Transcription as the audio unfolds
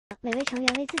每位成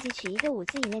员为自己取一个5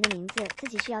字以内的名字，自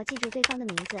己需要记住对方的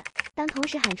名字。当同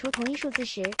时喊出同一数字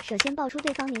时，首先报出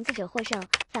对方名字者获胜，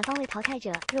反方为淘汰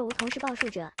者。若无同时报数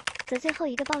者，则最后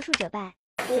一个报数者败。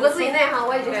5个字以内哈，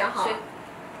我已经想好了。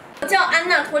我叫安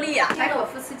娜托利亚。柴可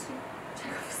夫斯基。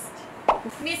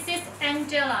Mrs.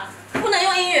 Angela。不能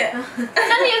用英语。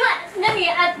那你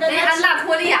安娜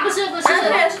托利亚。不是，安娜托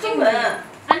利亚是中文。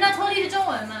安娜托利是中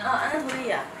文吗？安娜托利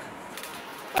亚。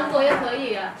韩国也可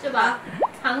以啊，是吧？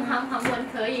韩文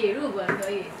可以，日文可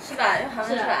以。是吧？用韩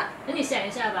文是吧？那你选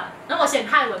一下吧。那我选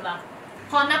泰文吧。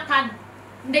Pornpenpipat，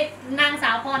 Nang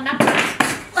Sao Pornnappan。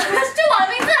就我的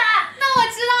名字啊！那我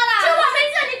知道了。就我名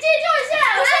字，你记住一下。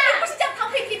不是叫唐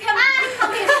佩佩吗？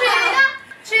唐佩佩。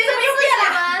取一个名字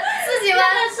自己玩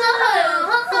的是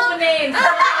很name。你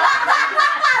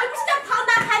不是叫唐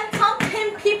佩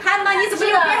佩吗？你怎么又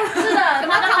变了？是的，什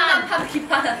么唐佩佩？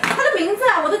他的名字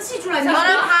啊，我都记住了。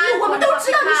我们都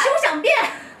知道，你休想变。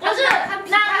不是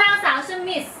，Nang Sao是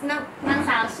Miss，Nang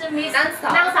Sao 是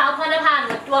Miss，Nang Sao Pornnappan，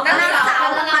我Nang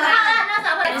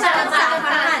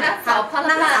Sao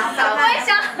Pornnappan，我也想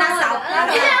Nang Sao，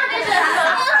你这样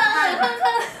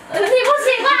就是你不行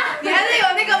吧？你还得有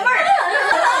那个味儿。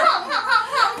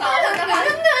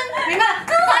明白了，可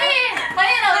以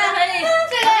了，我可以。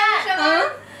这个什么？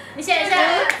你写一下，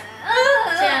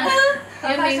写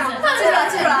你的名字。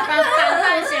记住了。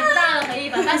反选不到了，可以，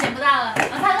反选不到了。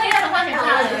他可以让反选不到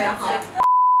了。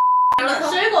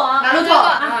水果。拿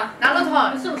骆驼。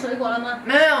是水果了吗？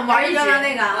没有，玩一局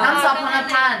那个。Nang Sao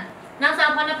Pornnappan。Nang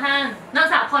Sao Pornnappan。Nang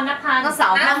Sao Pornnappan。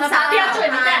第二句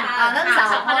你在啊 ？Nang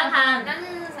Sao Pornnappan。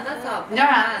你叫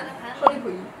啥？亨利溥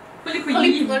仪。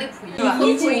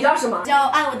你叫什么？叫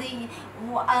爱我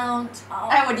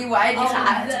爱的啥？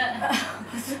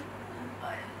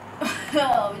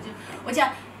我叫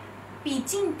比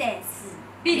金德斯。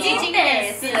比金德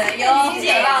斯，有知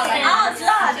道了。知道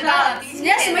了。你知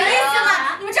道什么意思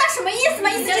吗？你们知道什么意思吗？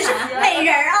意思就是美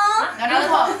人啊。拿着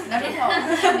头。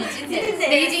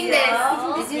比金德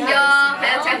斯。还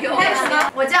要加油。还有什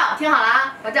么？我叫，听好了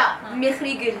啊，我叫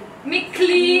Mihrigul。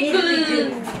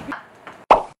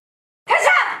开始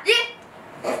，1、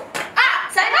2、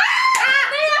3。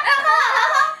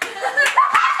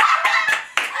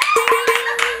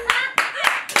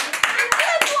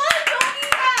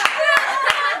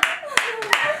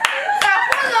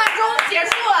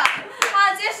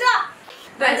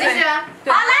对，继续。好，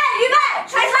来，预备，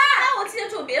开始。我记得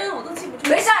住别人，我都记不住。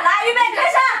没事，来，预备，开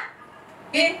始。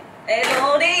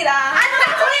努力啦！安娜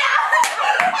托利亚。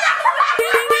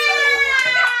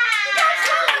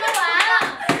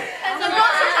怎么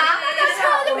是啥？唱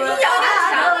就没有了。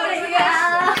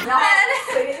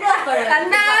安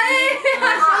娜，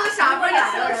说的啥不了？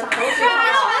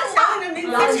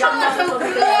你唱了首歌。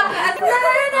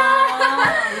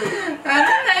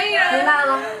明白了。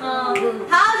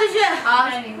好，继续。好，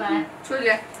明白。出局。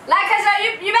来，开始，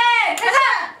预备，开始。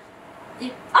1、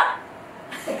2、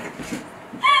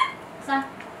3、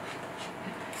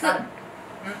4、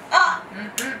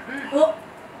5、